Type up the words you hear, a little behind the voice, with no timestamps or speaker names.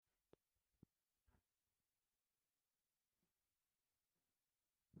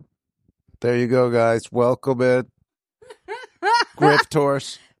There you go, guys. Welcome in. Grift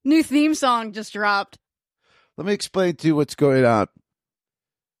horse. New theme song just dropped. Let me explain to you what's going on.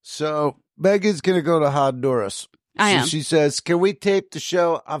 So, Megan's going to go to Honduras. I am. She says, can we tape the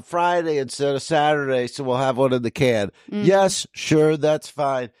show on Friday instead of Saturday so we'll have one in the can? Mm-hmm. Yes, sure, that's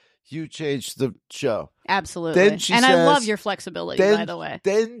fine. You changed the show. Absolutely. Then she and says, I love your flexibility, by the way.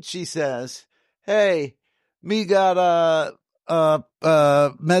 Then she says, hey, me got a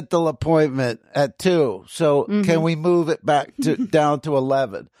mental appointment at 2. So can we move it back to down to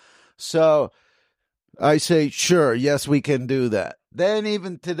 11? So I say, sure, yes, we can do that. Then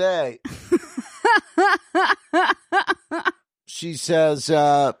even today, she says,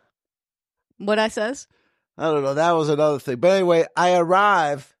 what I says? I don't know. That was another thing. But anyway, I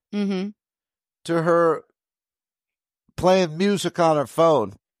arrive to her playing music on her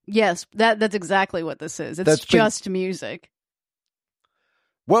phone. Yes, that's exactly what this is. It's just music.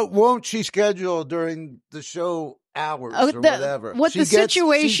 What won't she schedule during the show hours or whatever? She's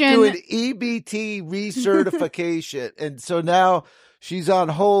doing EBT recertification, and so now she's on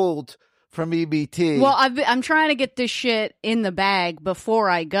hold from EBT. Well, I'm trying to get this shit in the bag before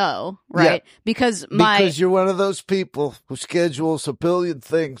I go, right? Yeah, because you're one of those people who schedules a billion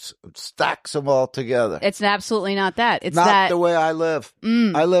things and stacks them all together. It's absolutely not that. It's not the way I live.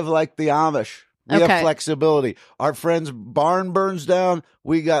 I live like the Amish. We have flexibility. Our friend's barn burns down.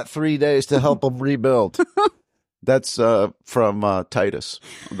 We got 3 days to help them rebuild. That's from Titus,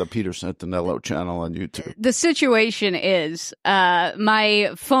 the Peter Santinello channel on YouTube. The situation is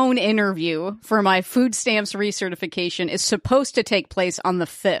my phone interview for my food stamps recertification is supposed to take place on the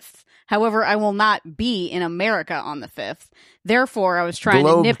 5th. However, I will not be in America on the 5th. Therefore, I was trying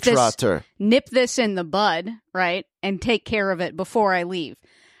to nip this in the bud, right, and take care of it before I leave.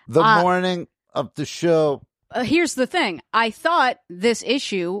 The morning of the show. Here's the thing. I thought this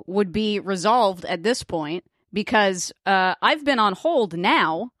issue would be resolved at this point because I've been on hold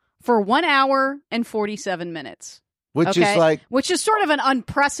now for 1 hour and 47 minutes. Which is sort of an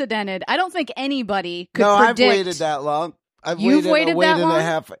unprecedented. I don't think anybody could predict. No, I've waited that long. You've waited that long? And a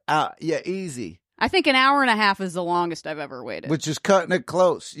half. Yeah, easy. I think an hour and a half is the longest I've ever waited. Which is cutting it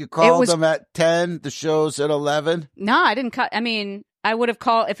close. You called them at 10. The show's at 11. No, I didn't cut. I mean, I would have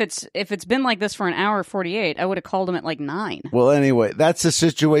called if it's been like this for an hour 48. I would have called him at like 9. Well, anyway, that's the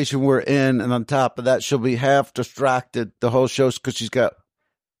situation we're in, and on top of that, she'll be half distracted the whole show because she's got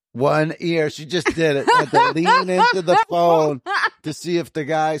one ear. She just did it. Had to lean into the phone to see if the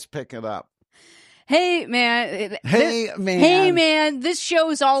guy's picking up. Hey man, this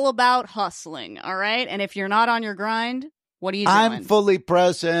show's all about hustling, all right? And if you're not on your grind, what are you doing? I'm fully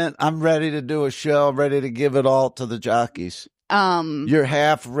present. I'm ready to do a show. I'm ready to give it all to the jockeys. You're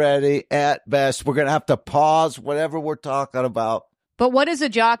half ready at best. We're going to have to pause whatever we're talking about. But what is a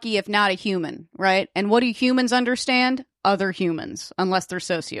jockey if not a human, right? And what do humans understand? Other humans, unless they're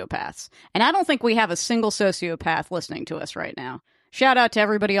sociopaths. And I don't think we have a single sociopath listening to us right now. Shout out to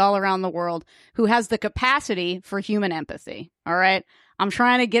everybody all around the world who has the capacity for human empathy, all right? I'm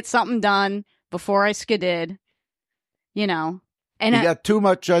trying to get something done before I skidid, you know. And you got too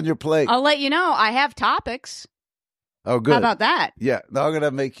much on your plate. I'll let you know, I have topics. Oh, good. How about that? Yeah. No, I'm gonna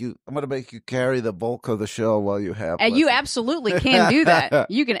make you carry the bulk of the show while you have. And you absolutely can do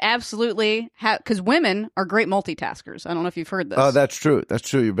that. You can absolutely have, because women are great multitaskers. I don't know if you've heard this. Oh, that's true. That's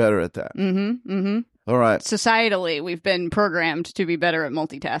true. You're better at that. All right. Societally, we've been programmed to be better at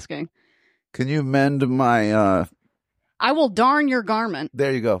multitasking. Can you mend my? I will darn your garment.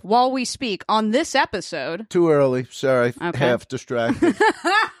 There you go. While we speak on this episode. Too early. Sorry. Okay. Half distracted.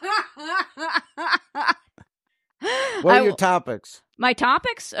 What are your topics? My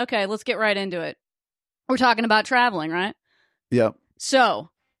topics? Okay, let's get right into it. We're talking about traveling, right? Yep.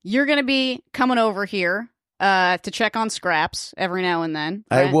 So, you're going to be coming over here to check on Scraps every now and then.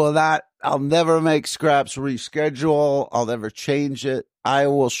 Right? I will not. I'll never make Scraps reschedule. I'll never change it. I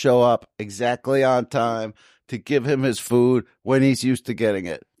will show up exactly on time to give him his food when he's used to getting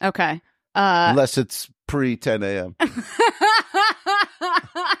it. Okay. Unless it's pre-10 a.m.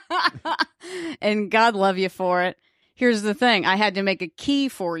 And God love you for it. Here's the thing. I had to make a key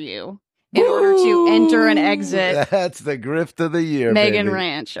for you in order to enter and exit. That's the grift of the year, Megan baby.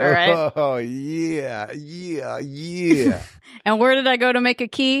 Ranch, all right? Oh, yeah. And where did I go to make a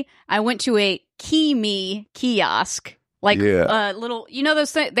key? I went to a Key Me kiosk. Like little, you know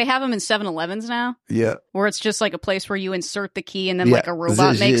those things? They have them in 7-Elevens now? Yeah. Where it's just like a place where you insert the key and then like a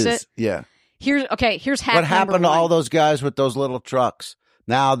robot makes it? Yeah. Here's hack What happened to all those guys with those little trucks?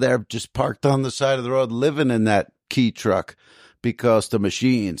 Now they're just parked on the side of the road living in that key truck because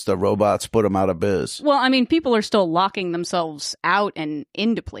the robots put them out of biz. Well, I mean, people are still locking themselves out and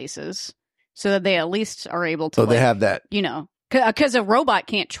into places. so that they at least are able to. So they have that, because a robot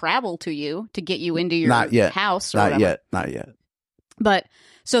can't travel to you to get you into your house. Or not whatever. Not yet. But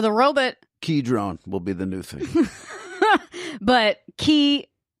so the robot key drone will be the new thing. But Key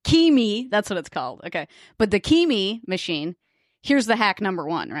Me, that's what it's called. Okay, but the Key Me machine. Here's the hack number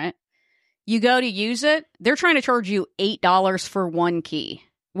 1. Right, you go to use it. They're trying to charge you $8 for one key,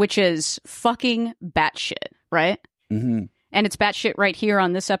 which is fucking batshit. Right. Mm-hmm. And it's batshit right here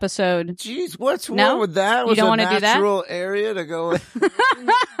on this episode. Jeez, what's wrong with that? You don't want to do that? Natural area to go.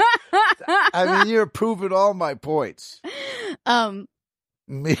 I mean, you're proving all my points.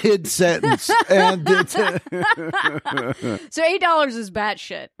 Mid sentence, and so $8 is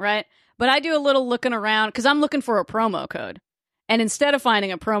batshit, right? But I do a little looking around because I'm looking for a promo code. And instead of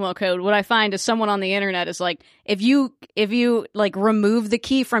finding a promo code, what I find is someone on the internet is like, if you like remove the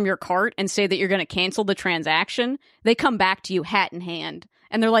key from your cart and say that you're going to cancel the transaction, they come back to you hat in hand.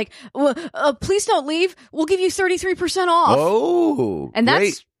 And they're like, well, please don't leave. We'll give you 33% off. Oh, and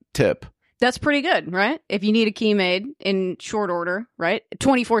great tip. That's pretty good, right? If you need a key made in short order, right?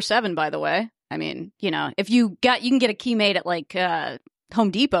 24/7, by the way. I mean, if you can get a key made at like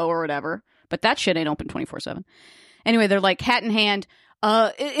Home Depot or whatever, but that shit ain't open 24/7. Anyway, they're like hat in hand.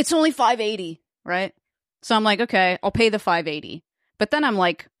 It's only $5.80, right? So I'm like, okay, I'll pay the $5.80. But then I'm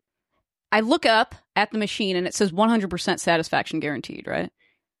like, I look up at the machine and it says 100% satisfaction guaranteed, right?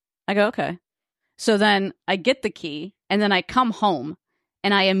 I go, okay. So then I get the key and then I come home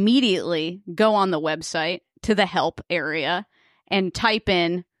and I immediately go on the website to the help area and type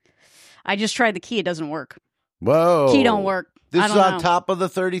in, I just tried the key. It doesn't work. Whoa. Key don't work. This is on top of the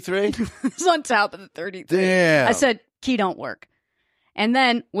 33? It's on top of the 33. Damn. I said, key don't work. And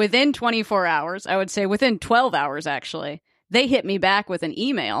then within 24 hours, I would say within 12 hours, actually, they hit me back with an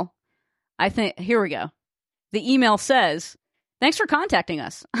email. Here we go. The email says, thanks for contacting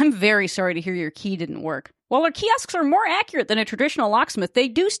us. I'm very sorry to hear your key didn't work. While our kiosks are more accurate than a traditional locksmith, they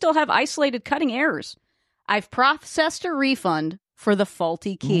do still have isolated cutting errors. I've processed a refund for the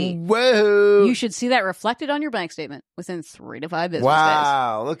faulty key. Whoa. You should see that reflected on your bank statement within 3 to 5 business days.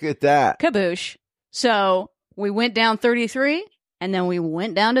 Wow, look at that. Kaboosh. So we went down 33, and then we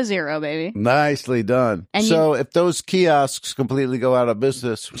went down to 0, baby. Nicely done. And so if those kiosks completely go out of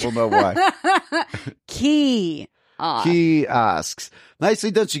business, we'll know why. Kiosks.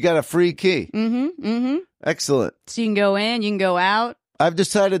 Nicely done. So you got a free key. Mm-hmm, mm-hmm. Excellent. So you can go in, you can go out. I've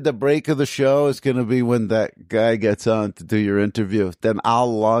decided the break of the show is going to be when that guy gets on to do your interview. Then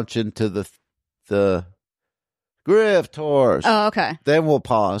I'll launch into the grift horse. Oh, okay. Then we'll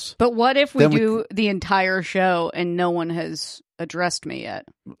pause. But what if we do the entire show and no one has addressed me yet?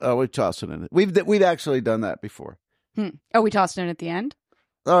 Oh, we toss it in. We've actually done that before. Oh, we tossed it in at the end?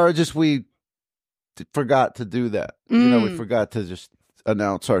 Or just we forgot to do that. We forgot to just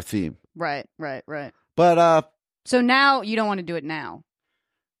announce our theme. Right. But so now you don't want to do it now.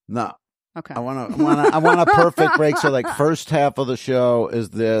 No. Okay. I want a perfect break. So like first half of the show is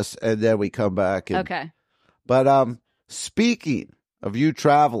this, and then we come back. Okay. But speaking of you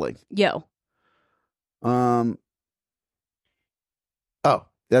traveling, oh,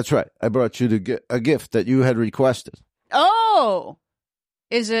 that's right. I brought you a gift that you had requested. Oh,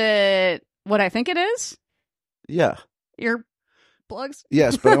 is it what I think it is? Yeah. Your plugs?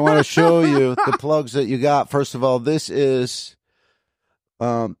 Yes, but I want to show you the plugs that you got. First of all, this is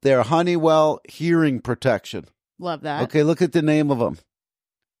their Honeywell hearing protection. Love that. Okay, look at the name of them.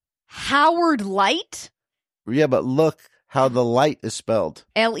 Howard Light? Yeah, but look how the light is spelled.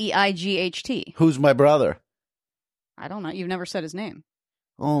 Leight. Who's my brother? I don't know. You've never said his name.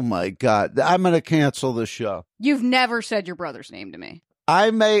 Oh, my God. I'm going to cancel the show. You've never said your brother's name to me. I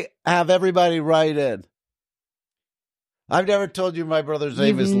may have everybody write in. I've never told you my brother's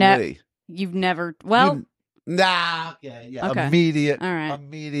name is Lee. You've never... Well... Okay. Immediate. All right.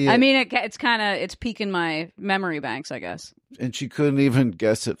 Immediate. I mean, it's peaking my memory banks, I guess. And she couldn't even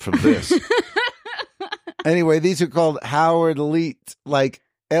guess it from this. Anyway, these are called Howard Light, like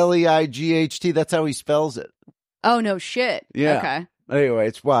Leight. That's how he spells it. Oh, no shit. Yeah. Okay. Anyway,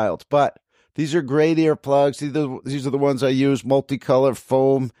 it's wild. But these are great earplugs. These are the ones I use, multicolor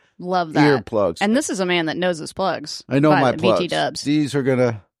foam. Love that. Earplugs. And this is a man that knows his plugs. I know my plugs. BT dubs. These are going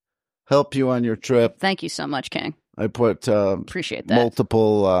to help you on your trip. Thank you so much, King. I put appreciate that.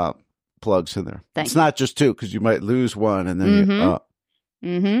 Multiple plugs in there. It's not just 2 because you might lose one and then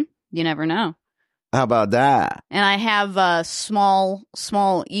you never know. How about that? And I have small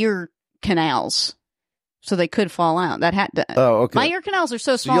ear canals, so they could fall out. Oh, okay. My ear canals are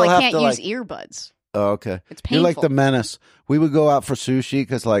so small I can't use earbuds. Oh, okay. It's painful. You're like the menace. We would go out for sushi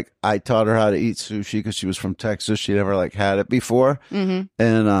because, like, I taught her how to eat sushi because she was from Texas. She never, like, had it before. Mm-hmm.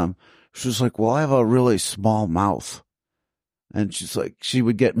 And She was like, well, I have a really small mouth. And she's like, she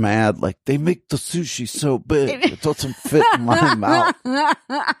would get mad, like, they make the sushi so big, it doesn't fit in my mouth.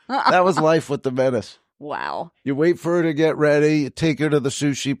 That was life with the Menace. Wow. You wait for her to get ready, you take her to the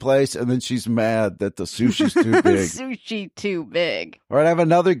sushi place, and then she's mad that the sushi's too big. Sushi too big. All right, I have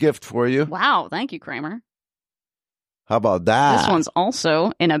another gift for you. Wow, thank you, Kramer. How about that? This one's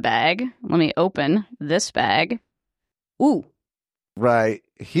also in a bag. Let me open this bag. Ooh. Right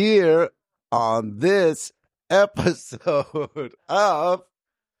here on this episode of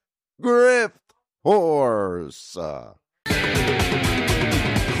Grift Horse.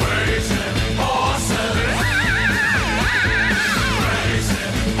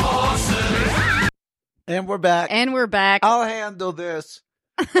 And we're back. And we're back. I'll handle this.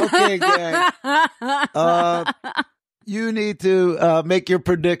 Okay, gang. You need to make your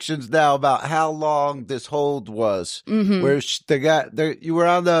predictions now about how long this hold was. Mm-hmm. Where you were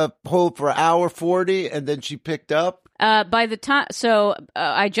on the hold for 1:40, and then she picked up. By the time,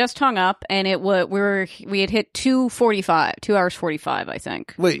 I just hung up, and we had hit 2:45, 2 hours 45, I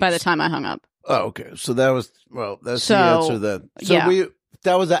think. Wait, by the time I hung up. Oh, okay. So that's the answer then. So yeah.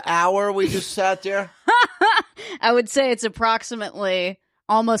 That was an hour we just sat there. I would say it's approximately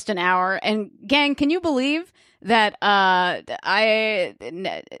almost an hour. And gang, can you believe that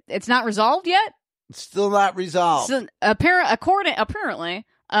it's not resolved yet? It's still not resolved. So, according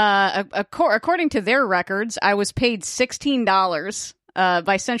to their records, I was paid $16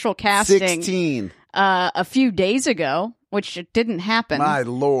 by Central Casting 16 a few days ago, which didn't happen. My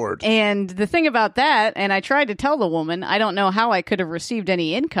Lord. And the thing about that, and I tried to tell the woman, I don't know how I could have received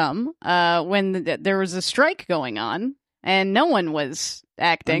any income when there was a strike going on and no one was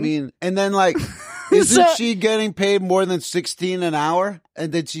acting. I mean, and then like, isn't she getting paid more than 16 an hour?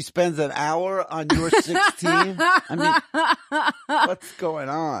 And then she spends an hour on your 16? I mean, what's going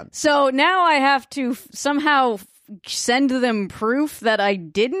on? So now I have to somehow send them proof that I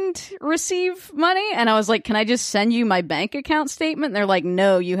didn't receive money. And I was like, can I just send you my bank account statement? And they're like,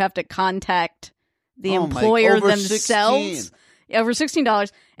 no, you have to contact the employer themselves. 16. Over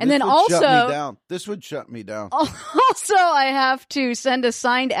 $16. And then also, this would shut me down. Also, I have to send a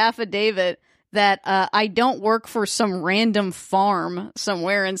signed affidavit that I don't work for some random farm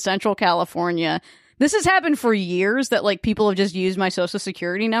somewhere in Central California. This has happened for years, that like people have just used my social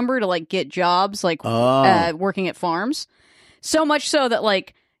security number to like get jobs, like working at farms. So much so that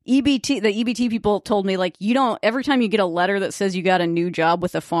like the EBT people told me, like, every time you get a letter that says you got a new job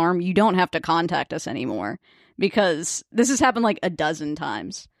with a farm, you don't have to contact us anymore, because this has happened like a dozen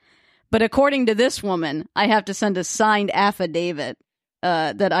times. But according to this woman, I have to send a signed affidavit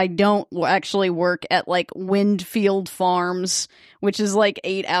that I don't actually work at like Windfield Farms, which is like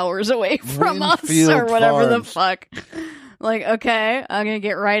 8 hours away from us or whatever the fuck. Like, okay, I'm going to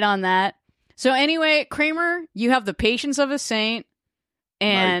get right on that. So anyway, Kramer, you have the patience of a saint,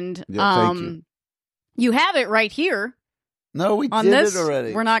 and you have it right here. No, we did it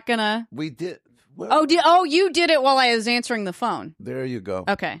already. We're not going to. We did. Well, you did it while I was answering the phone. There you go.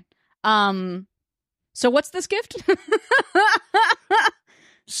 Okay. So what's this gift?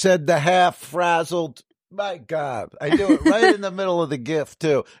 Said the half-frazzled. My God. I do it right in the middle of the gift,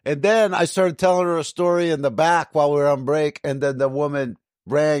 too. And then I started telling her a story in the back while we were on break, and then the woman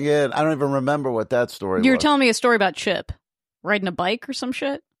rang in. I don't even remember what that story was. You were telling me a story about Chip riding a bike or some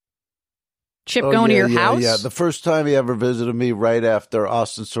shit? Chip going to your house? Yeah, the first time he ever visited me right after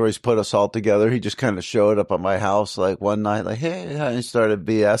Austin Stories put us all together, he just kind of showed up at my house like one night, like, hey, and he started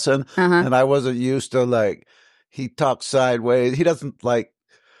BSing. And I wasn't used to, like, he talks sideways. He doesn't, like,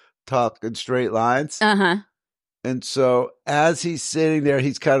 talk in straight lines. And so as he's sitting there,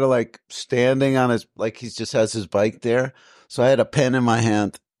 he's kind of like standing on his, like he just has his bike there. So I had a pen in my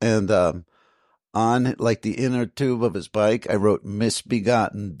hand, and on like the inner tube of his bike, I wrote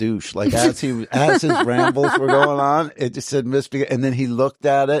misbegotten douche. Like as his rambles were going on, it just said misbegotten. And then he looked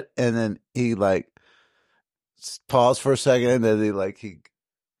at it, and then he like paused for a second, and then he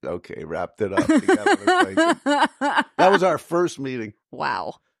wrapped it up. He got that was our first meeting.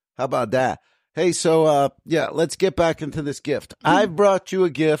 Wow. How about that? Hey, so let's get back into this gift. I've brought you a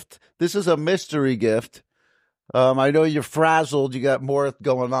gift. This is a mystery gift. I know you're frazzled. You got more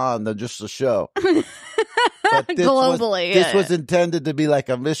going on than just the show. But this was intended to be like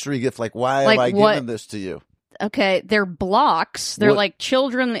a mystery gift. Like, why am I giving this to you? Okay, they're blocks. They're like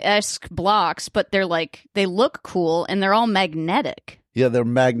children-esque blocks, but they look cool, and they're all magnetic. Yeah, they're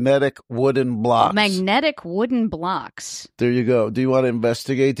magnetic wooden blocks. Magnetic wooden blocks. There you go. Do you want to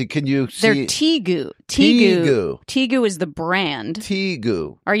investigate? Can you see? They're Tegu. Tegu is the brand.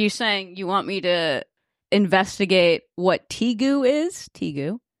 Tegu. Are you saying you want me to investigate what Tegu is?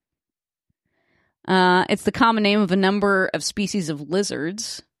 Tegu. It's the common name of a number of species of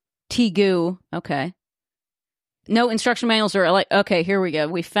lizards. Tegu. Okay. No instruction manuals are like, okay, here we go.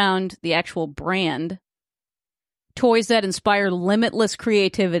 We found the actual brand. Toys that inspire limitless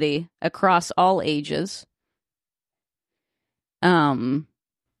creativity across all ages. I'm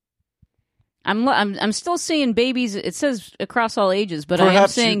still seeing babies. It says across all ages, but I am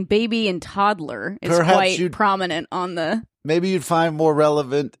saying baby and toddler is quite prominent on the. Maybe you'd find more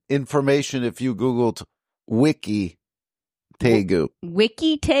relevant information if you Googled Wiki Tegu.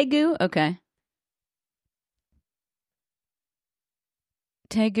 Wiki Tegu? Okay.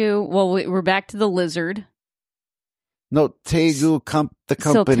 Tegu. Well, we're back to the lizard. No, Tegu, the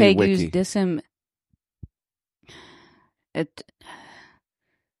company so Tegu's Wiki.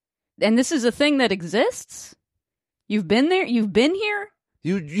 And this is a thing that exists? You've been there? You've been here?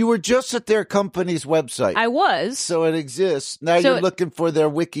 You were just at their company's website. I was. So it exists. Now you're looking for their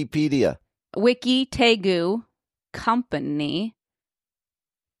Wikipedia. Wiki Tegu Company.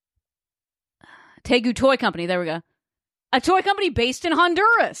 Tegu Toy Company. There we go. A toy company based in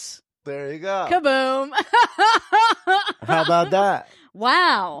Honduras. There you go. Kaboom. How about that?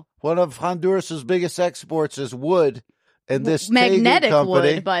 Wow. One of Honduras's biggest exports is wood. And this magnetic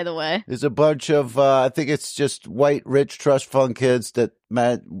company wood, by the way, is a bunch of, I think it's just white, rich trust fund kids that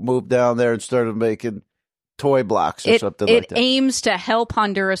moved down there and started making toy blocks or something like that. It aims to help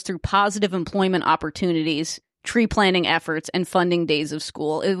Honduras through positive employment opportunities, tree planting efforts, and funding days of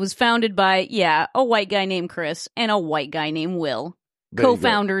school. It was founded by, a white guy named Chris and a white guy named Will,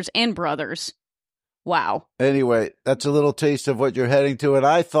 co-founders and brothers. Wow. Anyway, that's a little taste of what you're heading to. And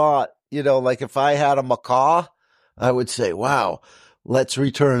I thought, like if I had a macaw, I would say, wow, let's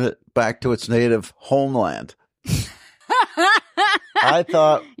return it back to its native homeland. I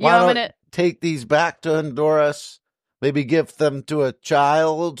thought, why don't take these back to Honduras, maybe gift them to a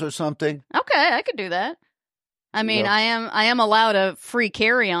child or something? Okay, I could do that. I mean, I am allowed a free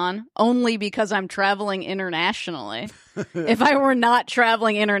carry-on only because I'm traveling internationally. If I were not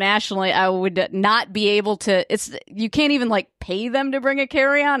traveling internationally, I would not be able to. You can't even pay them to bring a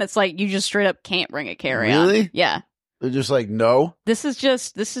carry-on. It's like you just straight up can't bring a carry-on. Really? Yeah. They're just like, no. This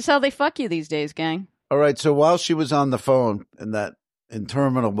is how they fuck you these days, gang. All right. So while she was on the phone in that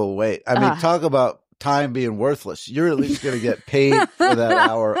interminable wait, I mean, talk about time being worthless. You're at least going to get paid for that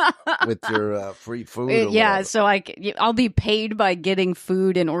hour with your free food. Yeah. So I'll be paid by getting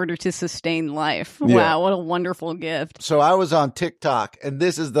food in order to sustain life. Yeah. Wow. What a wonderful gift. So I was on TikTok, and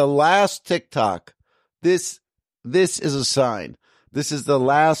this is the last TikTok. This is a sign. This is the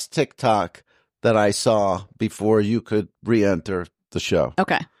last TikTok that I saw before you could re-enter the show.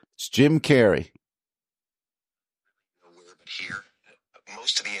 Okay. It's Jim Carrey. Nowhere but here.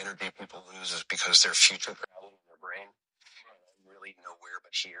 Most of the energy people lose is because they're future traveling in their brain. Really nowhere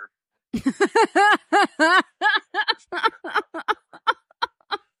but here.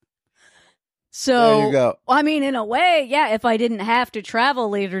 So, there you go. I mean, in a way, if I didn't have to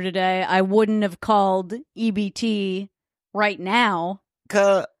travel later today, I wouldn't have called EBT right now.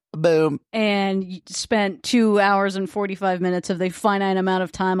 Boom. And spent 2 hours and 45 minutes of the finite amount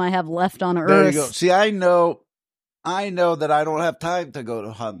of time I have left on Earth. There you go. See, I know that I don't have time to go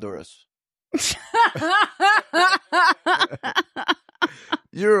to Honduras.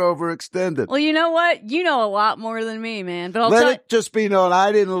 You're overextended. Well, you know what? You know a lot more than me, man. But Let it just be known,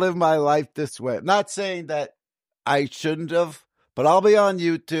 I didn't live my life this way. I'm not saying that I shouldn't have, but I'll be on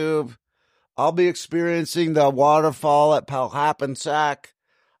YouTube. I'll be experiencing the waterfall at Palhappensack.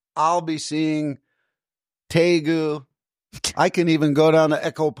 I'll be seeing Tegu. I can even go down to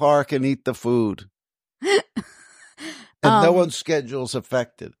Echo Park and eat the food. And no one's schedule's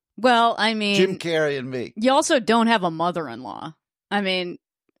affected. Well, I mean, Jim Carrey and me. You also don't have a mother-in-law. I mean,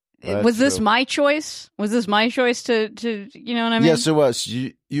 That's this true. my choice? Was this my choice to you know what I mean? Yes, it was.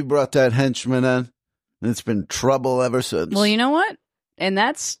 You brought that henchman in, and it's been trouble ever since. Well, you know what? And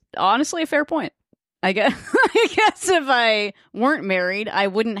that's honestly a fair point. I guess if I weren't married, I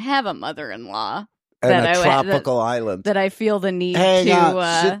wouldn't have a mother-in-law. And a tropical island. That I feel the need Hang to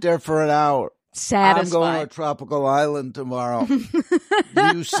on, sit there for an hour. Satisfy. I'm going to a tropical island tomorrow.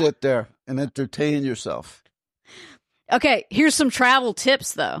 You sit there and entertain yourself. Okay, here's some travel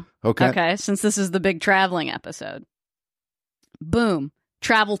tips, though. Okay, since this is the big traveling episode. Boom.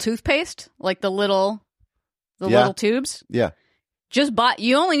 Travel toothpaste, like the little tubes. Yeah.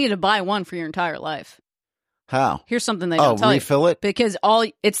 You only need to buy one for your entire life. How? Here's something they don't tell you. Refill it? Because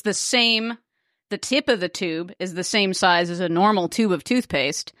it's the same, the tip of the tube is the same size as a normal tube of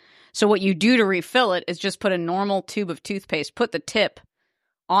toothpaste. So what you do to refill it is just put a normal tube of toothpaste, put the tip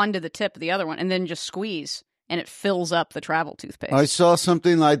onto the tip of the other one, and then just squeeze, and it fills up the travel toothpaste. I saw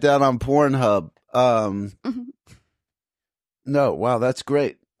something like that on Pornhub. No, wow, that's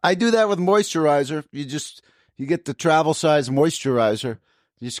great. I do that with moisturizer. You get the travel size moisturizer.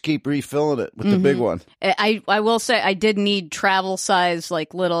 You just keep refilling it with the big one. I will say I did need travel size,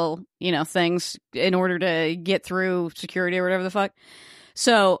 like little, things in order to get through security or whatever the fuck.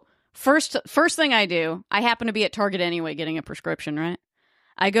 So first thing I do, I happen to be at Target anyway getting a prescription, right?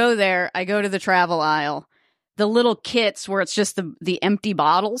 I go there, I go to the travel aisle. The little kits where it's just the empty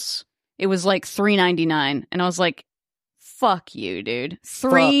bottles, it was like $3.99. And I was like, fuck you, dude.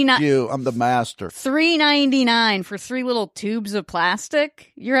 Fuck you. I'm the master. $3.99 for 3 little tubes of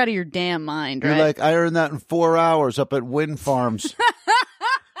plastic? You're out of your damn mind, right? You're like, I earned that in 4 hours up at Wind Farms.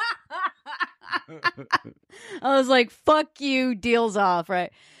 I was like, fuck you, deals off,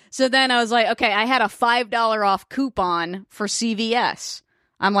 right? So then I was like, okay, I had a $5 off coupon for CVS.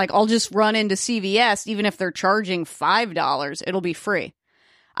 I'm like, I'll just run into CVS, even if they're charging $5, it'll be free.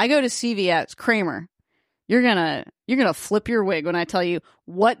 I go to CVS, Kramer. You're gonna flip your wig when I tell you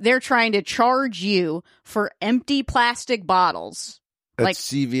what they're trying to charge you for empty plastic bottles. At like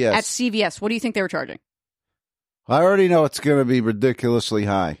CVS. At CVS. What do you think they were charging? I already know it's gonna be ridiculously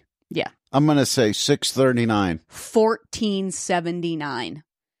high. Yeah. I'm gonna say $6.39. $14.79.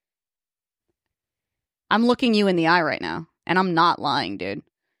 I'm looking you in the eye right now, and I'm not lying, dude.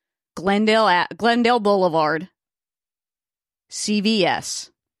 Glendale Boulevard, CVS.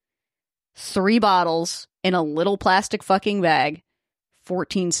 3 bottles in a little plastic fucking bag,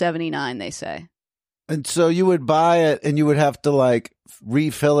 $14.79, they say. And so you would buy it and you would have to like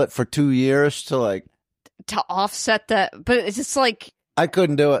refill it for 2 years to offset that. But it's just like, I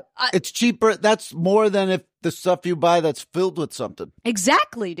couldn't do it. It's cheaper. That's more than if the stuff you buy that's filled with something.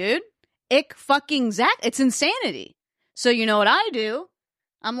 Exactly, dude. It's insanity. So you know what I do?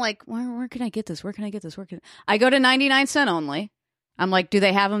 I'm like, where can I get this? I go to 99 cent only. I'm like, do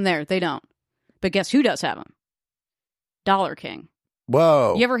they have them there? They don't. But guess who does have them? Dollar King.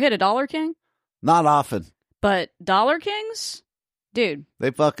 Whoa. You ever hit a Dollar King? Not often. But Dollar Kings? Dude. They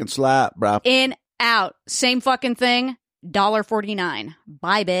fucking slap, bro. In, out. Same fucking thing. $1.49.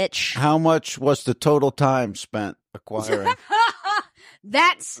 Bye, bitch. How much was the total time spent acquiring?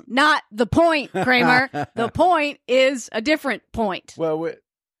 That's not the point, Kramer. The point is a different point. Well,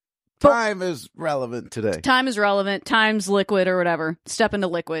 time is relevant today. Time is relevant. Time's liquid or whatever. Step into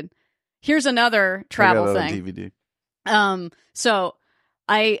liquid. Here's another travel thing. DVD. So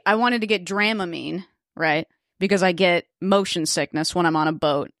I wanted to get Dramamine, right? Because I get motion sickness when I'm on a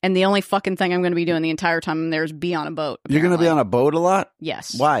boat. And the only fucking thing I'm going to be doing the entire time I'm there is be on a boat. Apparently. You're going to be on a boat a lot?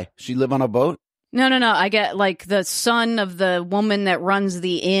 Yes. Why? She live on a boat? No. I get like the son of the woman that runs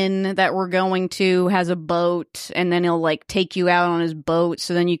the inn that we're going to has a boat, and then he'll like take you out on his boat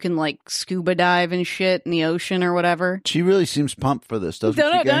so then you can like scuba dive and shit in the ocean or whatever. She really seems pumped for this, doesn't she?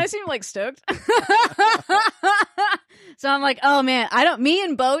 Don't I seem like stoked? So I'm like, oh man, me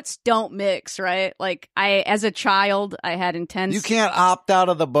and boats don't mix, right? Like as a child, I had intense. You can't opt out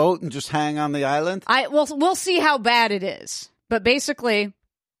of the boat and just hang on the island? We'll see how bad it is. But basically,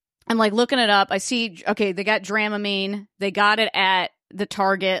 I'm like looking it up. I see, okay, they got Dramamine. They got it at the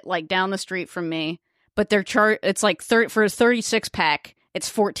Target, like down the street from me. But it's like for a 36-pack, it's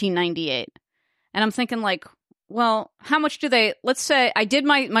 $14.98. And I'm thinking like, well, how much do they, let's say I did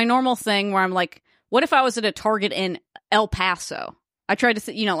my normal thing where I'm like, what if I was at a Target in El Paso? I tried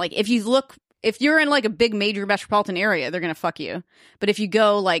to, like if you're in like a big major metropolitan area, they're going to fuck you. But if you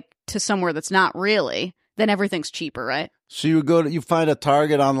go like to somewhere that's not really, then everything's cheaper, right? So you find a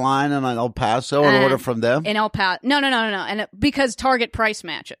Target online in El Paso and order from them? In El Paso. No. And because Target price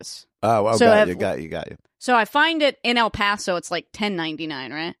matches. Oh, well, so got you. So I find it in El Paso, it's like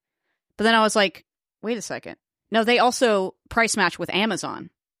 $10.99, right? But then I was like, wait a second. No, they also price match with Amazon.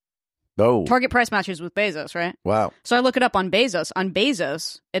 Oh. Target price matches with Bezos, right? Wow. So I look it up on Bezos. On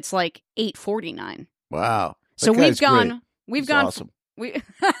Bezos, it's like $8.49. Wow. So we've gone awesome.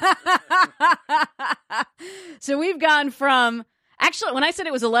 So we've gone from, actually, when I said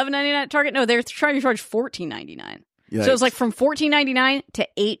it was $11.99 at Target, no, they're trying to charge $14.99. So it was like from $14.99 to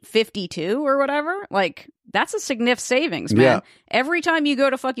 $8.52 or whatever. Like, that's a significant savings, man. Yeah. Every time you go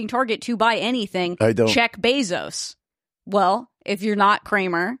to fucking Target to buy anything, check Bezos. Well, if you're not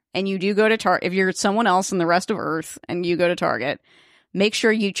Kramer and you do go to Target, if you're someone else in the rest of Earth and you go to Target, make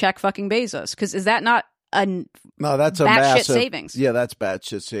sure you check fucking Bezos. Because is that not no, that's a batshit savings? Yeah, that's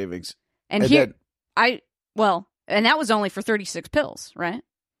batshit savings. And here, and that was only for 36 pills, right?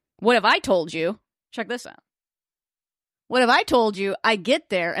 What have I told you? Check this out. What have I told you? I get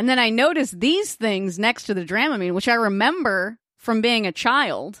there, and then I notice these things next to the Dramamine, which I remember from being a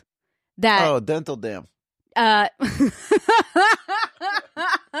child. Dental dam. It's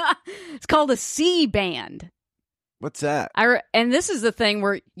called a C-band. What's that? And this is the thing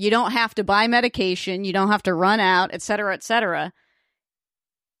where you don't have to buy medication, you don't have to run out, et cetera, et cetera.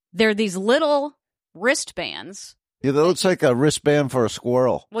 They're these little wristbands. Yeah, that looks like a wristband for a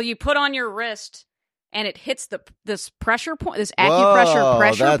squirrel. Well, you put on your wrist, and it hits this pressure point, this acupressure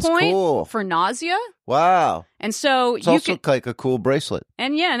pressure point cool. for nausea. Wow! And so it's also like a cool bracelet.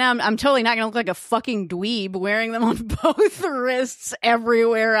 And yeah, now I'm totally not going to look like a fucking dweeb wearing them on both wrists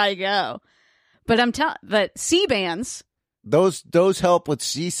everywhere I go. But C-bands. Those help with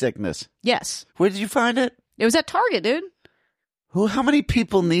seasickness. Yes. Where did you find it? It was at Target, dude. How many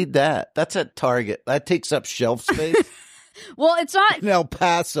people need that? That's at Target. That takes up shelf space. Well, it's not in El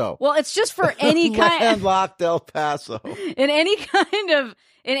Paso. Well, it's just for any kind landlocked El Paso.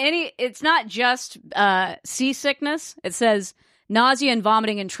 It's not just seasickness. It says nausea and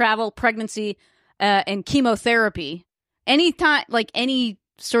vomiting in travel, pregnancy, and chemotherapy. Anytime, like any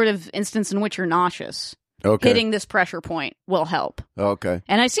sort of instance in which you're nauseous, hitting this pressure point will help. Okay.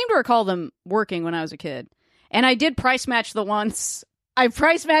 And I seem to recall them working when I was a kid. And I did price match the once. I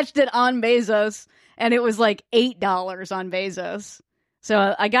price matched it on Bezos, and it was like $8 on Bezos.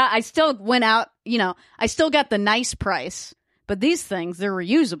 So I still went out, I still got the nice price, but these things, they're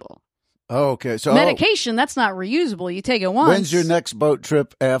reusable. Oh, okay. So medication, that's not reusable. You take it once. When's your next boat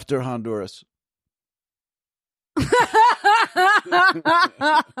trip after Honduras?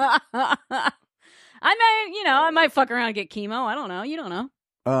 I might fuck around and get chemo. I don't know. You don't know.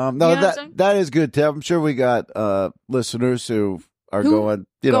 No, that is good, Tim. I'm sure we got listeners who are going,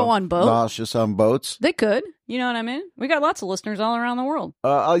 on boats, nauseous on boats. They could. You know what I mean? We got lots of listeners all around the world.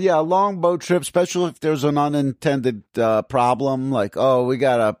 Yeah, a long boat trip, especially if there's an unintended problem, like, we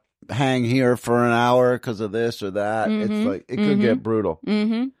got to hang here for an hour because of this or that. Mm-hmm. It's like, it could get brutal.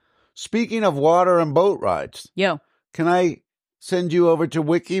 Mm-hmm. Speaking of water and boat rides. Yo. Can I send you over to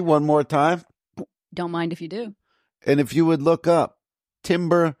Wiki one more time? Don't mind if you do. And if you would look up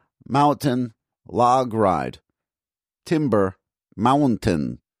Timber Mountain Log Ride. Timber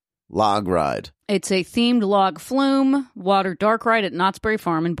Mountain Log Ride. It's a themed log flume, water dark ride at Knott's Berry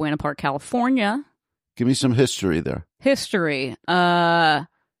Farm in Buena Park, California. Give me some history there. History. All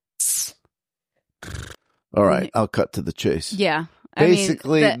right, I'll cut to the chase. Yeah.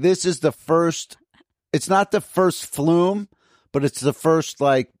 Basically, this is the first, it's not the first flume, but it's the first,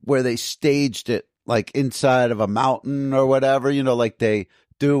 like, where they staged it, like, inside of a mountain or whatever, like they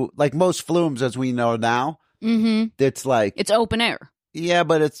do, like most flumes as we know now. Mm-hmm. It's like, it's open air. Yeah,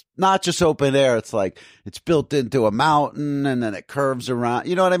 but it's not just open air. It's like it's built into a mountain and then it curves around.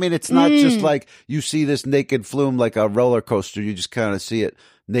 You know what I mean? It's not just like you see this naked flume like a roller coaster. You just kind of see it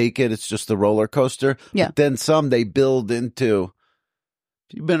naked. It's just the roller coaster. Yeah. But then some they build into.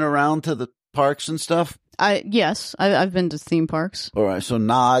 You've been around to the parks and stuff? Yes, I've been to theme parks. All right, so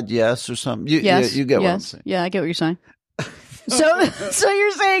nod yes or something. Yes, you get what I'm saying. Yeah, I get what you're saying. So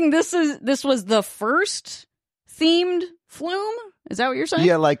you're saying this was the first themed flume? Is that what you're saying?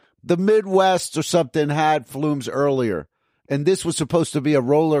 Yeah, like the Midwest or something had flumes earlier. And this was supposed to be a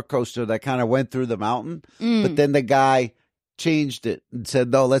roller coaster that kind of went through the mountain. But then the guy changed it and said,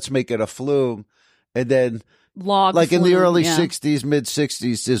 no, let's make it a flume. And then, in the early 60s,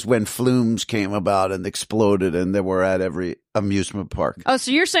 mid-60s is when flumes came about and exploded and they were at every amusement park. Oh,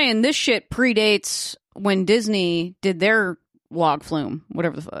 so you're saying this shit predates when Disney did their log flume,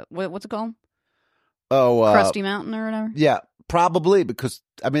 whatever the fuck. What's it called? Oh, Krusty Mountain or whatever? Yeah. Probably, because,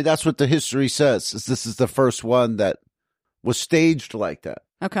 that's what the history says. This is the first one that was staged like that.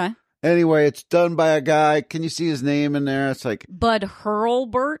 Okay. Anyway, it's done by a guy. Can you see his name in there? It's like... Bud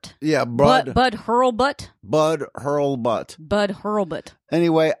Hurlbut? Yeah, Bud Hurlbut? Bud Hurlbut. Bud Hurlbut.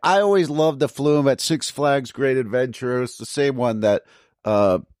 Anyway, I always loved the flume at Six Flags Great Adventure. It's the same one that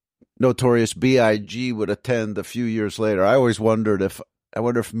Notorious B.I.G. would attend a few years later. I always wondered if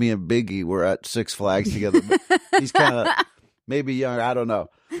me and Biggie were at Six Flags together. He's kind of... Maybe young, I don't know.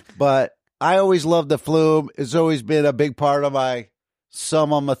 But I always loved the flume. It's always been a big part of my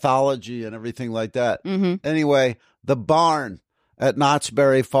summer mythology and everything like that. Mm-hmm. Anyway, the barn at Knott's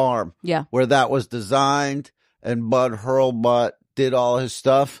Berry Farm, where that was designed and Bud Hurlbut did all his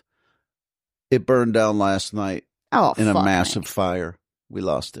stuff, it burned down last night in a massive fire. We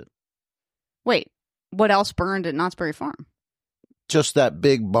lost it. Wait, what else burned at Knott's Berry Farm? Just that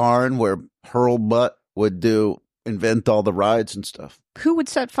big barn where Hurlbut would invent all the rides and stuff. Who would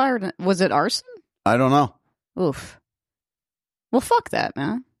set fire to... Was it arson? I don't know. Oof. Well, fuck that,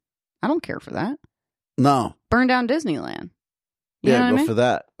 man. I don't care for that. No. Burn down Disneyland. You know go for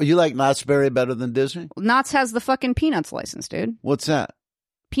that. You like Knott's Berry better than Disney? Knott's has the fucking Peanuts license, dude. What's that?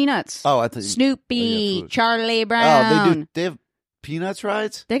 Peanuts. Oh, I thought Snoopy, Charlie Oh, Brown. they have Peanuts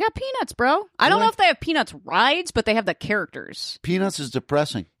rides? They got Peanuts, bro. I don't know if they have Peanuts rides, but they have the characters. Peanuts is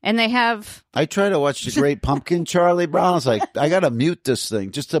depressing. And they have... I try to watch The Great Pumpkin, Charlie Brown. I was like, I got to mute this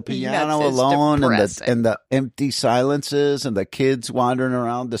thing. Just the piano Peanuts is alone depressing. and the empty silences and the kids wandering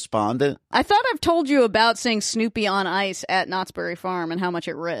around despondent. I thought I've told you about seeing Snoopy on ice at Knott's Berry Farm and how much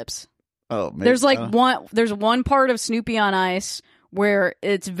it rips. Oh, maybe. There's there's one part of Snoopy on ice where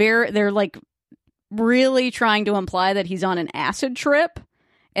they're like really trying to imply that he's on an acid trip,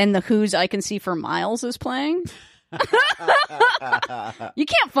 and the Who's I Can See for Miles is playing. You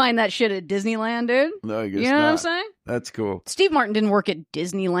can't find that shit at Disneyland, dude. No, I guess you know not. what I'm saying? That's cool. Steve Martin didn't work at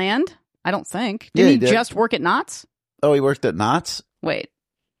Disneyland, I don't think. Yeah, Didn't he he did. just work at Knott's? Oh, he worked at Knott's? Wait.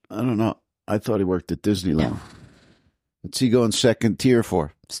 I don't know. I thought he worked at Disneyland. What's he going second tier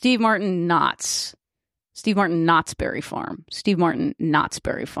for? Steve Martin Knott's. Steve Martin Knott's Berry Farm. Steve Martin Knott's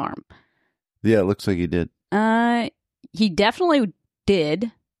Berry Farm. Yeah, it looks like he did. He definitely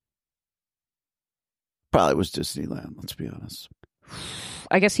did. Probably was Disneyland, let's be honest.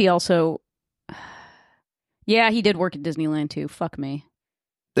 I guess he also... Yeah, he did work at Disneyland, too. Fuck me.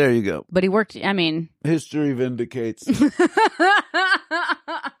 There you go. But he worked... I mean... History vindicates.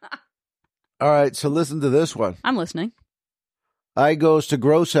 All right, so listen to this one. I'm listening. I goes to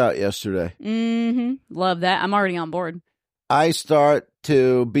gross out yesterday. Mm-hmm. Love that. I'm already on board. I start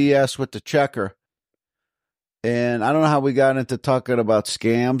to BS with the checker. And I don't know how we got into talking about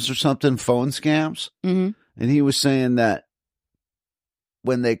scams or something, phone scams. Mm-hmm. And he was saying that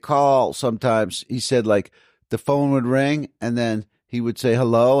when they call, sometimes he said like the phone would ring and then he would say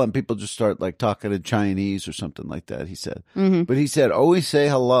hello and people just start like talking in Chinese or something like that, he said. Mm-hmm. But he said, always say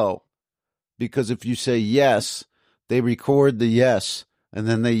hello because if you say yes, they record the yes and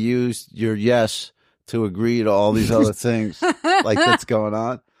then they use your yes to agree to all these other things like that's going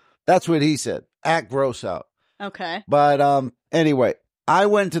on. That's what he said. At gross out. Okay. But anyway, I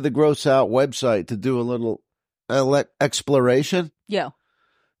went to the gross out website to do a little exploration. Yo.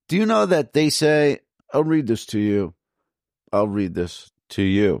 Do you know that they say, I'll read this to you. I'll read this to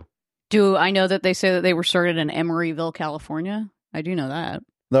you. Do I know that they say that they were started in Emeryville, California? I do know that.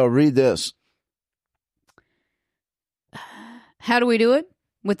 No, read this. How do we do it?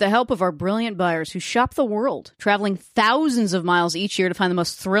 With the help of our brilliant buyers who shop the world, traveling thousands of miles each year to find the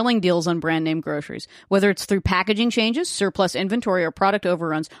most thrilling deals on brand name groceries. Whether it's through packaging changes, surplus inventory, or product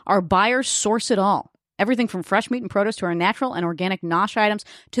overruns, our buyers source it all. Everything from fresh meat and produce to our natural and organic nosh items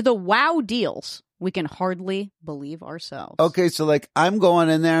to the wow deals. We can hardly believe ourselves. Okay, so like I'm going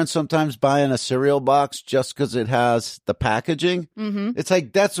in there and sometimes buying a cereal box just because it has the packaging. Mm-hmm. It's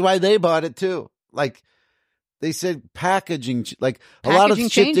like that's why they bought it too. Like they said packaging, like a lot of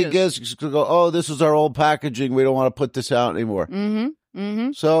shit they get go, oh, this is our old packaging. We don't want to put this out anymore. Mm-hmm.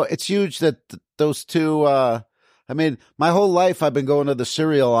 Mm-hmm. So it's huge that those two, I mean, my whole life I've been going to the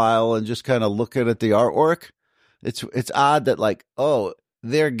cereal aisle and just kind of looking at the artwork. It's odd that like, oh,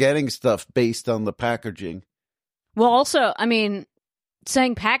 they're getting stuff based on the packaging. Well, also, I mean,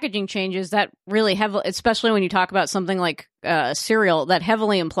 saying packaging changes, that really heavily, especially when you talk about something like cereal, that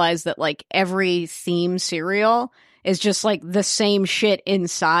heavily implies that like every theme cereal is just like the same shit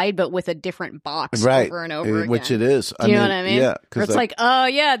inside, but with a different box over and over again. Which it is. Do you know what I mean? Yeah. Or it's like,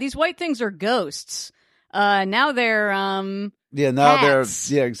 yeah, these white things are ghosts. Now they're, yeah, now hats.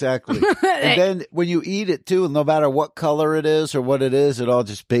 they're, yeah, exactly. And then when you eat it too, no matter what color it is or what it is, it all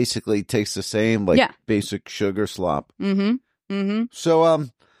just basically tastes the same, like basic sugar slop. Mm-hmm. Mm-hmm. So, it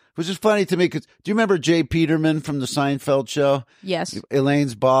was just funny to me because do you remember Jay Peterman from the Seinfeld show? Yes.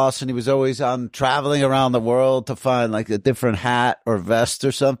 Elaine's boss, and he was always on traveling around the world to find like a different hat or vest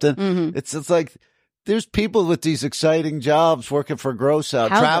or something. Mm-hmm. It's like there's people with these exciting jobs working for Gross Out,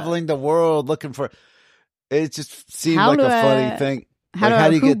 traveling the world looking for. It just seemed like a funny thing. How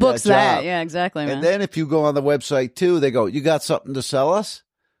do you get books that job? Yeah, exactly, man. And then if you go on the website too, they go, "You got something to sell us?"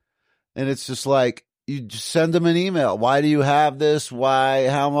 And it's just like. You just send them an email. Why do you have this? Why?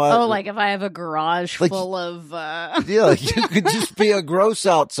 How much? Oh, like if I have a garage full of... Yeah, like you could just be a gross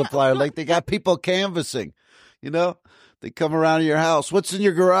out supplier. Like they got people canvassing, you know? They come around to your house. What's in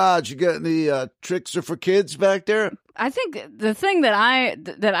your garage? You got any tricks or for kids back there? I think the thing that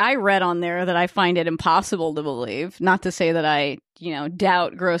I read on there that I find it impossible to believe, not to say that I,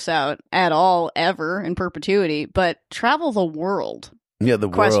 doubt gross out at all ever in perpetuity, but travel the world. Yeah, the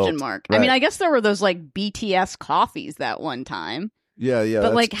question world. Mark. Right. I mean, I guess there were those like BTS coffees that one time. Yeah.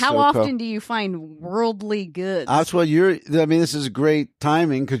 But like, how often do you find worldly goods? That's what this is great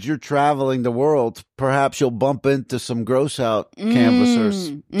timing because you're traveling the world. Perhaps you'll bump into some gross out canvassers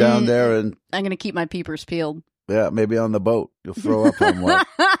down there. And I'm going to keep my peepers peeled. Yeah, maybe on the boat. You'll throw up on one.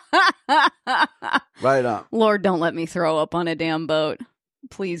 Right on. Lord, don't let me throw up on a damn boat.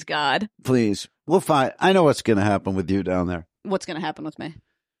 Please, God. Please. We'll find. I know what's going to happen with you down there. What's going to happen with me?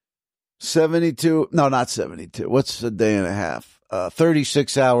 72. No, not 72. What's a day and a half?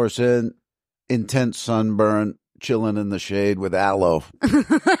 36 hours in, intense sunburn, chilling in the shade with aloe for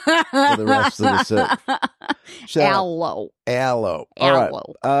the rest of the set. Aloe. All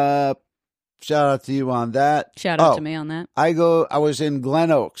right. Shout out to you on that. Shout out to me on that. I was in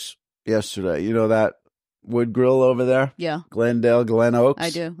Glen Oaks yesterday. You know that wood grill over there? Yeah. Glendale, Glen Oaks. I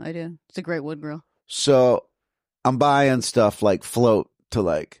do. It's a great wood grill. So I'm buying stuff like float to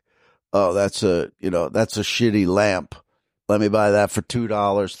like, oh, that's a shitty lamp. Let me buy that for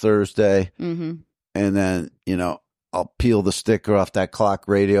 $2 Thursday. Mm-hmm. And then, I'll peel the sticker off that clock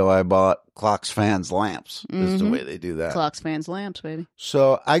radio I bought. Clocks, fans, lamps is the way they do that. Clocks, fans, lamps, baby.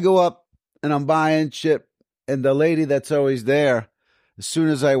 So I go up and I'm buying shit. And the lady that's always there, as soon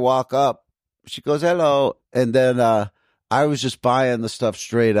as I walk up, she goes, hello. And then I was just buying the stuff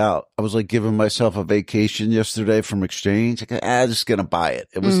straight out. I was like giving myself a vacation yesterday from exchange. I'm just going to buy it.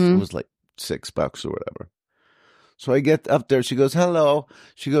 It was like $6 or whatever. So I get up there. She goes, hello.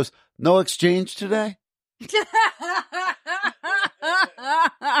 She goes, no exchange today?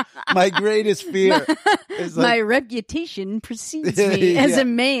 My greatest fear is like, my reputation precedes me as a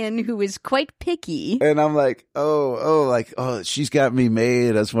man who is quite picky. And I'm like, oh, she's got me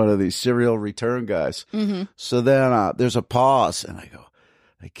made as one of these serial return guys. Mm-hmm. So then there's a pause, and I go,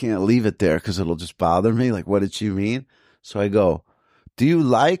 I can't leave it there because it'll just bother me. Like, what did she mean? So I go, do you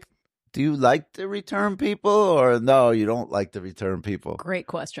like the return people, or no, you don't like the return people? Great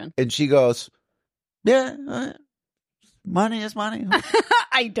question. And she goes, yeah, money is money.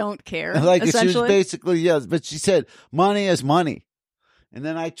 I don't care. Like, she was basically, yes, but she said, money is money. And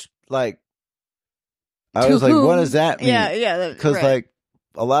then I was like, what does that mean? Yeah. Because, like,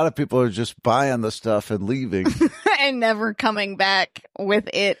 a lot of people are just buying the stuff and leaving. And never coming back with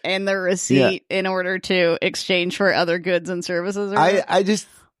it and the receipt in order to exchange for other goods and services.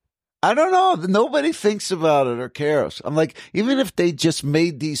 I don't know. Nobody thinks about it or cares. I'm like, even if they just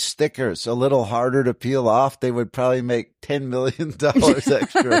made these stickers a little harder to peel off, they would probably make $10 million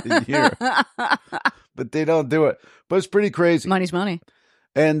extra a year. But they don't do it. But it's pretty crazy. Money's money.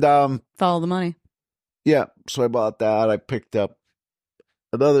 And follow the money. Yeah. So I bought that. I picked up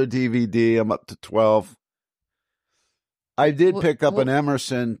another DVD. I'm up to 12. I did pick up an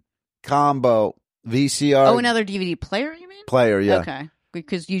Emerson combo VCR. Oh, another DVD player, you mean? Player, yeah. Okay.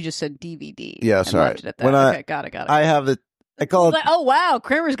 Because you just said DVD. Yeah, sorry. Okay, got it. I have I call it. Oh, wow.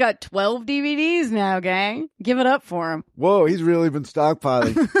 Kramer's got 12 DVDs now, gang. Give it up for him. Whoa, he's really been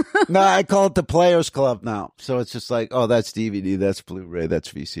stockpiling. No, I call it the Players Club now. So it's just like, oh, that's DVD, that's Blu-ray,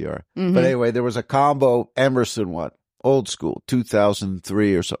 that's VCR. Mm-hmm. But anyway, there was a combo Emerson one, old school,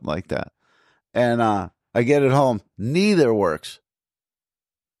 2003 or something like that. And I get it home. Neither works.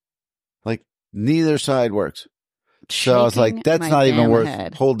 Like, neither side works. So I was like, that's not even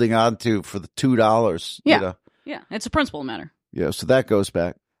worth holding on to for the $2. Yeah. You know? Yeah. It's a principle matter. Yeah. So that goes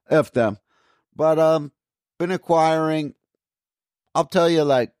back. F them. But been acquiring. I'll tell you,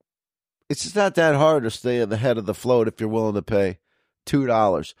 like, it's just not that hard to stay at the head of the float if you're willing to pay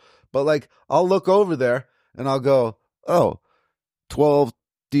 $2. But like, I'll look over there and I'll go, oh, 12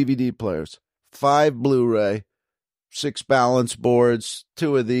 DVD players, 5 Blu-ray, 6 balance boards,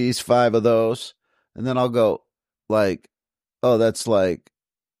 2 of these, 5 of those. And then I'll go, like, oh, that's like,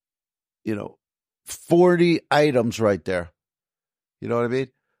 40 items right there. You know what I mean?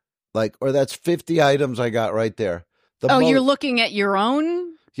 Like, or that's 50 items I got right there. You're looking at your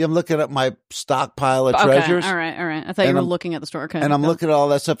own? Yeah, I'm looking at my stockpile of treasures. All right. I thought you were looking at the store. Okay. And I'm looking at all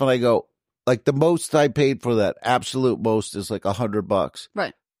that stuff and I go, like, the most I paid for that, absolute most, is like $100.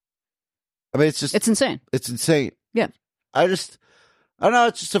 Right. I mean, it's insane. It's insane. Yeah. I don't know.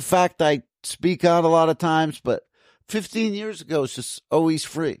 It's just a fact I speak on a lot of times, but 15 years ago, it's just always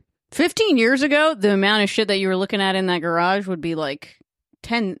free. 15 years ago, the amount of shit that you were looking at in that garage would be like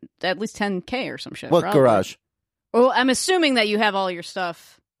at least 10K or some shit. What probably. Garage? Well, I'm assuming that you have all your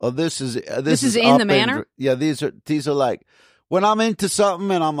stuff. Oh, this is in the manor? Yeah, these are like, when I'm into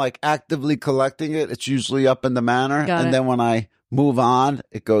something and I'm like actively collecting it, it's usually up in the manor. Then when I move on,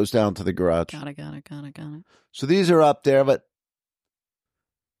 it goes down to the garage. Got it. So these are up there, but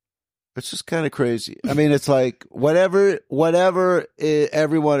it's just kind of crazy. I mean, it's like whatever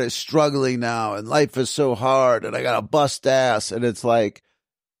everyone is struggling now, and life is so hard, and I got to bust ass, and it's like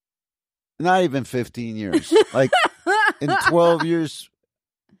not even 15 years, like in 12 years.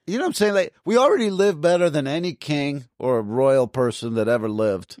 You know what I'm saying? Like, we already live better than any king or royal person that ever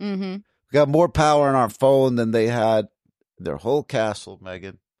lived, because We got more power on our phone than they had their whole castle,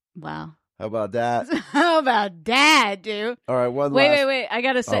 Megan. Wow. How about that? How about that, dude? All right, wait. I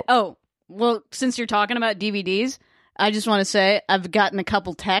gotta say, well, since you're talking about DVDs, I just want to say I've gotten a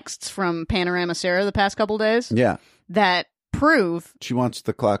couple texts from Panorama Sarah the past couple days. Yeah. That prove she wants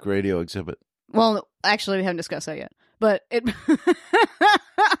the clock radio exhibit. Well, actually, we haven't discussed that yet, but it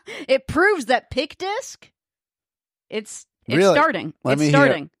it proves that pick disc. It's really? Starting. Let it's me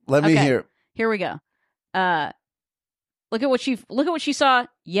starting. Hear. Let me hear. Here we go. Look at what she saw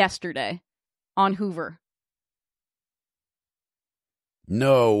yesterday on Hoover.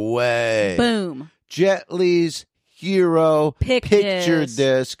 No way. Boom. Jet Li's Hero picture disc.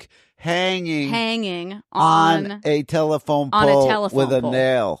 disc hanging on a telephone pole with a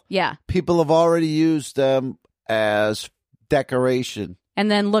nail. Yeah. People have already used them as decoration. And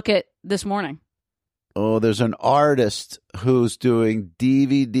then look at this morning. Oh, there's an artist who's doing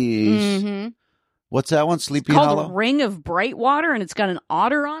DVDs. Mm-hmm. What's that one? Sleepy It's called Hollow? A Ring of Bright Water, and it's got an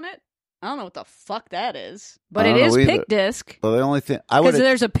otter on it. I don't know what the fuck that is, but it is pick disc. Well, the only thing because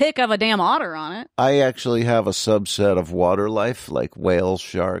there's a pic of a damn otter on it. I actually have a subset of water life, like whales,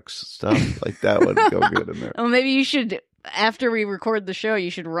 sharks, stuff like that would go good in there. Well, maybe you should, after we record the show, you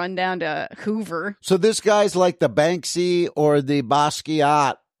should run down to Hoover. So this guy's like the Banksy or the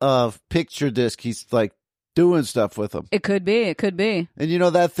Basquiat of picture disc. He's like doing stuff with them. It could be. And you know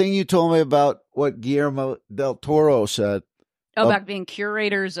that thing you told me about what Guillermo del Toro said? About being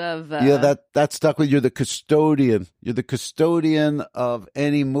curators of... yeah, that stuck with you. You're the custodian. You're the custodian of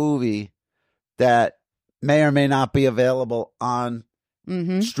any movie that may or may not be available on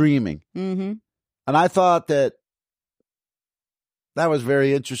streaming. Mm-hmm. And I thought that was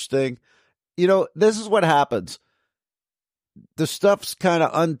very interesting. You know, this is what happens. The stuff's kind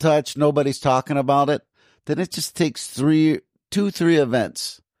of untouched. Nobody's talking about it. Then it just takes 3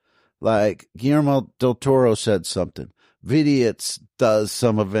 events. Like Guillermo del Toro said something. Vidiots does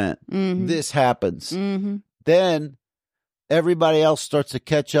some event. Mm-hmm. This happens. Mm-hmm. Then everybody else starts to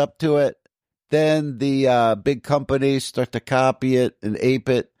catch up to it. Then the big companies start to copy it and ape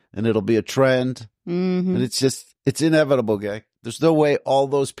it, and it'll be a trend. Mm-hmm. And it's inevitable, gang. There's no way all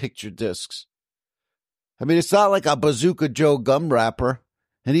those picture discs. I mean, it's not like a Bazooka Joe gum wrapper,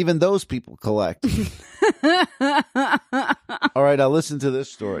 and even those people collect. All right, now listen to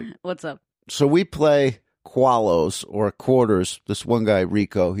this story. What's up? So we play Qualos or quarters. This one guy,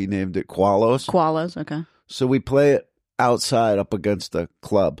 Rico, he named it Qualos. Qualos, okay. So we play it outside up against the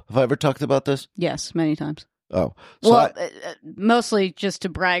club. Have I ever talked about this? Yes, many times. Oh. So well, mostly just to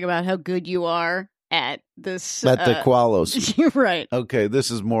brag about how good you are at this. At the Qualos. You're right. Okay, this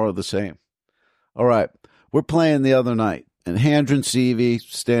is more of the same. All right. We're playing the other night. And Handren Seavey,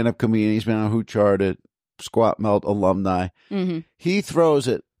 stand-up comedian, he's been on Who Charted, Squat Melt alumni. Mm-hmm. He throws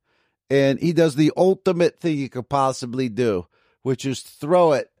it. And he does the ultimate thing you could possibly do, which is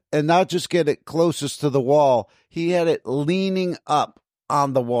throw it and not just get it closest to the wall. He had it leaning up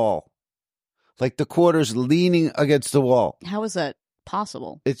on the wall, like the quarter's leaning against the wall. How is that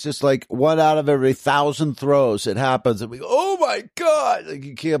possible? It's just like 1 out of every 1,000 throws it happens. And we go, oh, my God. Like,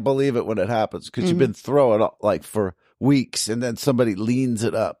 you can't believe it when it happens because you've been throwing like for weeks and then somebody leans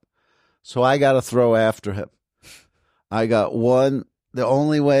it up. So I got to throw after him. I got one. The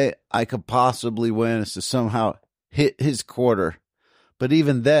only way I could possibly win is to somehow hit his quarter. But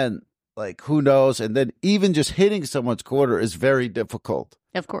even then, like, who knows? And then even just hitting someone's quarter is very difficult.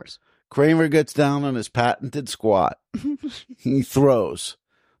 Of course. Kramer gets down on his patented squat. He throws.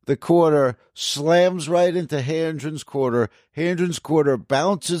 The quarter slams right into Handren's quarter. Handren's quarter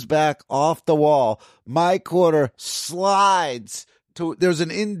bounces back off the wall. My quarter slides. There's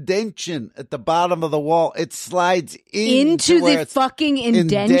an indention at the bottom of the wall. It slides into the fucking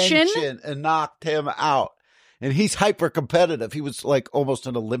indention and knocked him out. And he's hyper competitive. He was like almost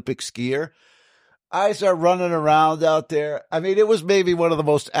an Olympic skier. I start running around out there. I mean, it was maybe one of the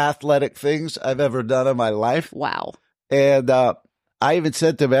most athletic things I've ever done in my life. Wow. And I even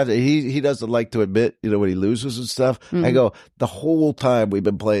said to him after, he doesn't like to admit, when he loses and stuff. Mm-hmm. I go, the whole time we've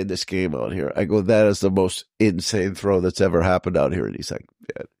been playing this game out here, I go, that is the most insane throw that's ever happened out here. And he's like,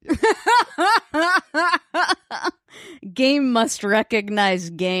 yeah. Game must recognize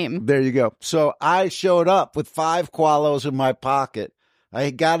game. There you go. So I showed up with 5 Qualos in my pocket. I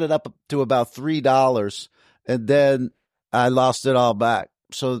got it up to about $3, and then I lost it all back.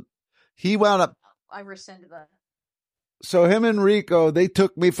 So he wound up. I rescinded that. So him and Rico, they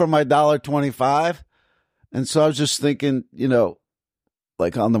took me for my $1.25. And so I was just thinking,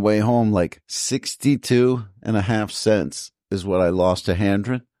 like on the way home, like 62.5 cents is what I lost to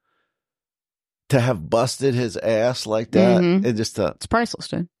Handren. To have busted his ass like that. Mm-hmm. It just, it's priceless,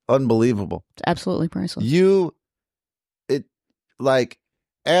 dude. unbelievable. It's absolutely priceless. Like,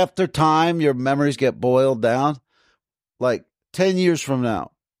 after time, your memories get boiled down. Like 10 years from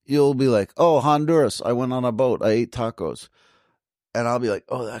now, you'll be like, oh, Honduras, I went on a boat, I ate tacos. And I'll be like,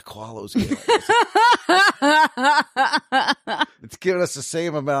 oh, that koala was good. It's giving us the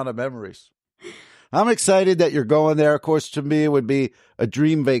same amount of memories. I'm excited that you're going there. Of course, to me, it would be a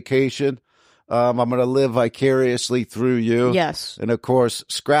dream vacation. I'm going to live vicariously through you. Yes. And of course,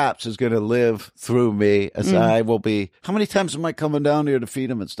 Scraps is going to live through me as I will be. How many times am I coming down here to feed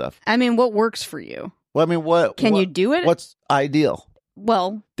him and stuff? I mean, what works for you? Well, I mean, what can you do it? What's ideal?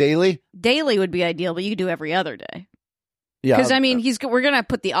 Well, daily would be ideal, but you could do every other day. Yeah. Because, I mean, we're going to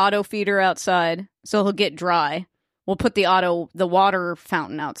put the auto feeder outside, so he'll get dry. We'll put the water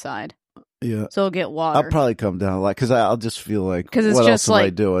fountain outside. Yeah. So he'll get water. I'll probably come down because I'll just feel like, it's what just else am I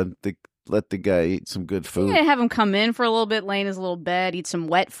doing? Let the guy eat some good food. Yeah, have him come in for a little bit, lay in his little bed, eat some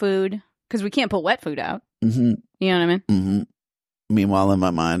wet food. Because we can't put wet food out. Mm-hmm. You know what I mean? Mm-hmm. Meanwhile, in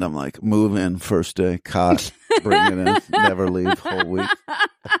my mind, I'm like, move in, first day, cot, bring it in, never leave, whole week.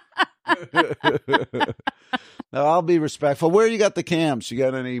 Now, I'll be respectful. Where you got the cams? You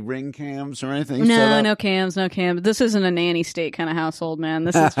got any Ring cams or anything? No cams. This isn't a nanny state kind of household, man.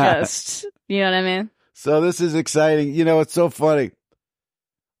 This is just, you know what I mean? So this is exciting. You know, it's so funny.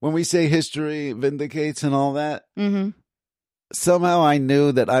 When we say history vindicates and all that, somehow I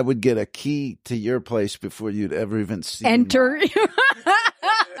knew that I would get a key to your place before you'd ever even see enter.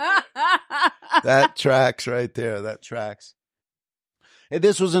 That tracks right there. That tracks. Hey,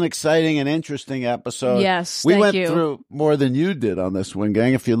 this was an exciting and interesting episode. Yes, we went through more than you did on this one,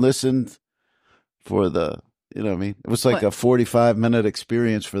 gang. If you listened for the, you know what I mean? It was like a 45-minute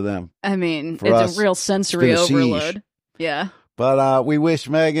experience for them. I mean, for it's us, a real sensory overload. Yeah. But we wish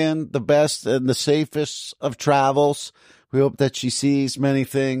Megan the best and the safest of travels. We hope that she sees many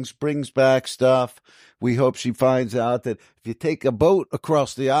things, brings back stuff. We hope she finds out that if you take a boat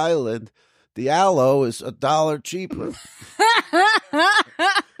across the island, the aloe is $1 cheaper.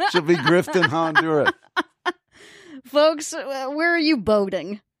 She'll be grifting Honduras. Folks, where are you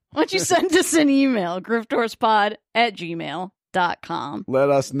boating? Why don't you send us an email, grifthorspod@gmail.com. Let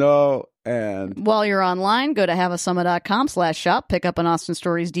us know. And while you're online, go to haveasummit.com/shop. Pick up an Austin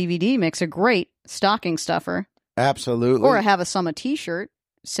Stories DVD. Makes a great stocking stuffer. Absolutely. Or a Have a Summit t-shirt.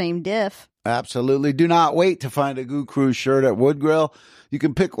 Same diff. Absolutely. Do not wait to find a Goo Cruise shirt at Wood Grill. You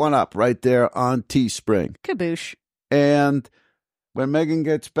can pick one up right there on Teespring. Kaboosh. And when Megan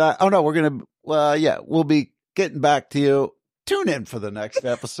gets back, we'll be getting back to you. Tune in for the next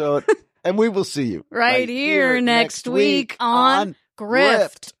episode, and we will see you right here next week on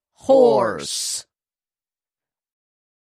Grift Horse.